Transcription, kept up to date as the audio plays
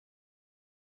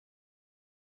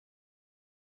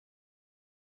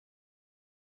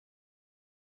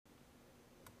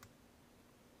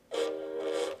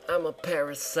I'm a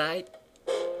parasite,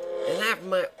 and I have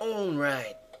my own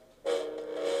right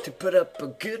to put up a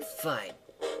good fight.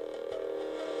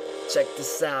 Check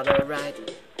this out, alright?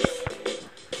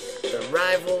 The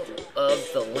arrival of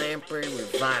the lamprey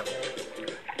revival.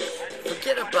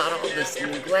 Forget about all this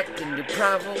neglect and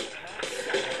deprival.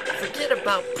 Forget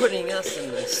about putting us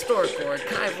in the historical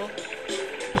archival.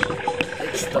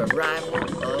 It's the arrival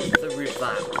of the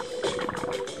revival.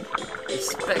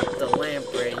 Respect the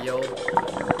lamprey, yo.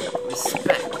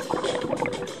 Respect.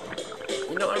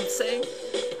 You know what I'm saying?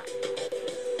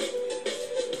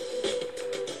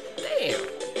 Damn.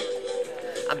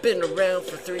 I've been around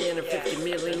for 350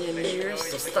 million years,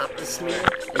 so stop the smear.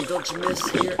 And don't you miss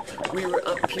here? We were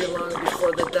up here long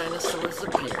before the dinosaurs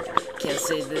appeared. Can't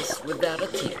say this without a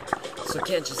tear. So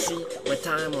can't you see, my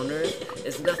time on earth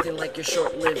is nothing like your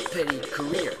short-lived petty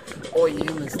career. All you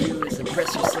humans do is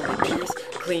impress your silly peers,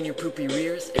 clean your poopy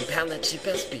rears, and pound that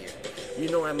cheap-ass beer. You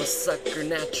know I'm a sucker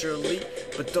naturally,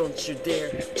 but don't you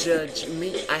dare judge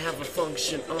me. I have a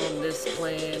function on this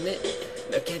planet.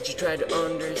 Now can't you try to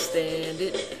understand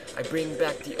it? I bring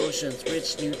back the ocean's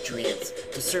rich nutrients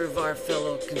to serve our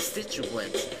fellow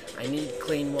constituents. I need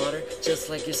clean water, just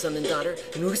like your son and daughter.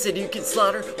 And who said you can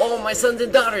slaughter all my sons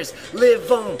and daughters? Live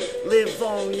on,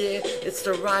 yeah. It's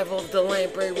the arrival of the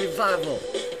lamprey revival.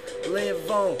 Live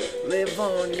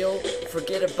on, yo.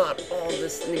 Forget about all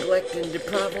this neglect and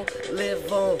deprival.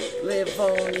 Live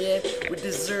on, yeah. We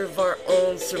deserve our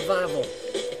own survival.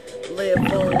 Live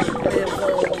on,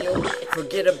 yo.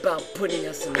 Forget about putting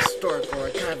us in historical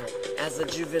archival. As a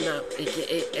juvenile,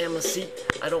 aka amacy,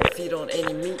 I don't feed on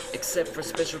any meat except for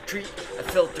special treat. I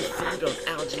filter feed on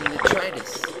algae and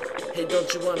detritus. Hey,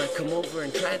 don't you wanna come over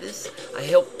and try this? I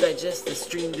help digest the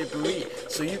stream debris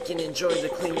so you can enjoy the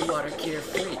clean water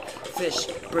carefree. Fish,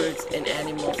 birds, and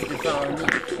animals devour me,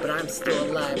 but I'm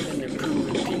still alive and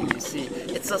improving pee, you see.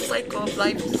 It's a cycle of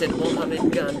life, said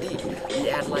Mohammed Gandhi. We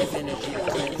add life energy to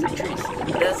plants and trees.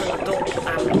 But as an adult,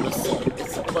 I'm an assault.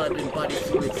 It's the blood and body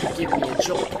fluids that give me a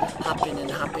jolt. Hopping, we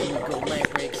go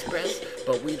Lamprey Express,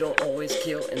 but we don't always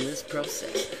kill in this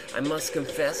process. I must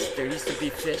confess, there used to be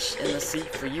fish in the sea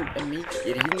for you and me,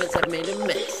 yet humans have made a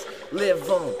mess. Live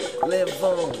on,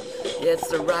 yeah, it's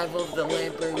the arrival of the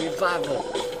lamprey revival.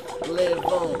 Live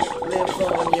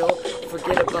on, yo.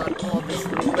 Forget about all this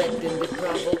neglect and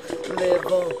deprival.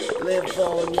 Live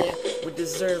on, yeah. We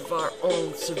deserve our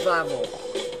own survival.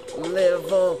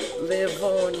 Live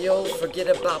on, yo. Forget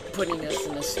about putting us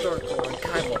in historical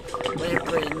archival.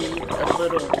 Lamprey need a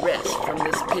little rest from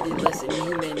this pitiless and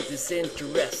inhumane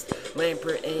disinterest.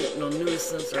 Lamprey ain't no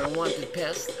nuisance or unwanted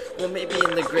pest. Well, maybe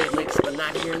in the Great Lakes, but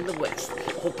not here in the West.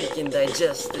 Hope you can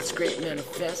digest this great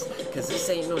manifest, cause this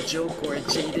ain't no joke or a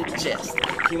jaded jest.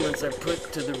 Humans are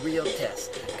put to the real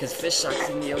test, cause fish stocks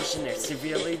in the ocean are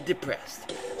severely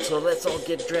depressed. So let's all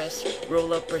get dressed,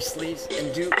 roll up our sleeves,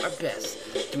 and do our best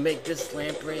to make this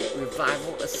lamprey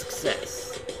revival a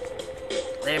success.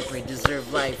 Lamprey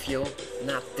deserve life, yo,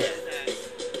 not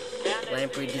death.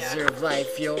 Lamprey deserve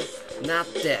life, yo, not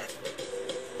death.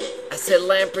 I said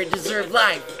lamprey deserve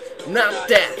life, not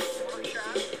death.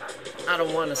 I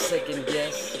don't want to second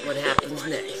guess what happens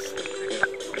next.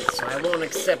 So I won't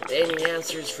accept any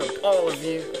answers from all of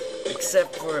you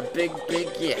except for a big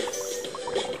yes.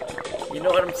 You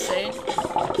know what I'm saying?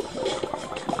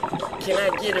 Can I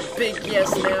get a big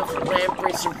yes now for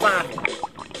lamprey survival?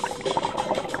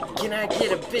 Can I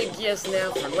get a big yes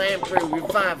now for lamprey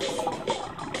revival?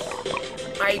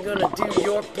 Are you gonna do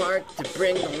your part to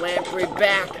bring the lamprey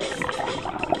back?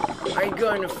 Are you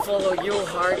going to follow your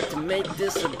heart to make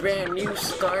this a brand new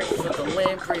start for the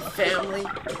lamprey family?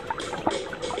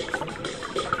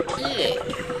 Yeah,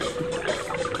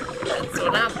 that's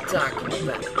what I'm talking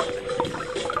about.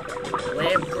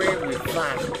 Lamprey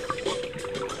revival.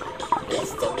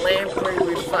 It's the lamprey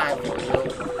revival, yo.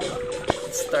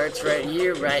 It starts right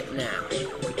here, right now.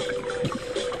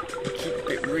 Keep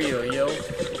it real, yo.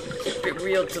 Keep it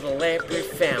real to the lamprey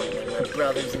family, my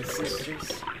brothers and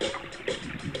sisters.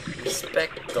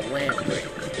 Respect the lamprey.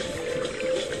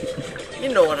 You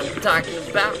know what I'm talking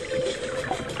about.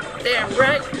 Damn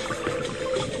right.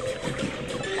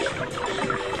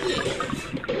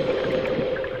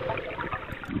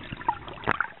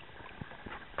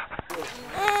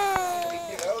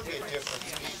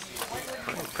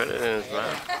 Put it in his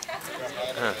mouth.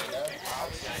 Huh.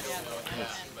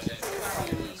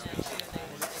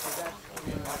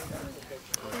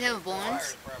 Does it have bones?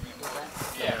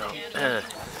 Yeah.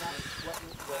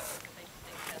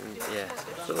 Yeah,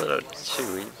 it's a little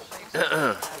chewy.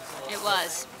 It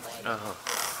was. Oh.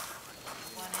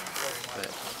 But,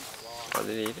 oh,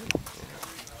 did he eat it?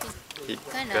 He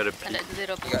Kind got a of. A peek.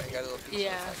 little You got a little piece.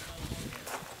 Yeah.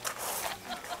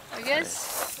 I guess.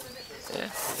 Yeah,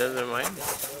 he doesn't mind.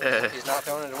 He's not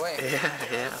throwing it away.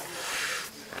 Yeah.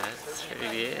 That's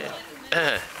pretty good.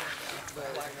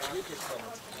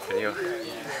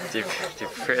 Do you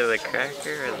prefer the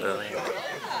cracker or the lamprey?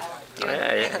 Oh,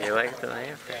 yeah, you like the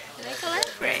lamprey. I like the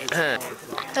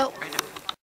lamprey. So,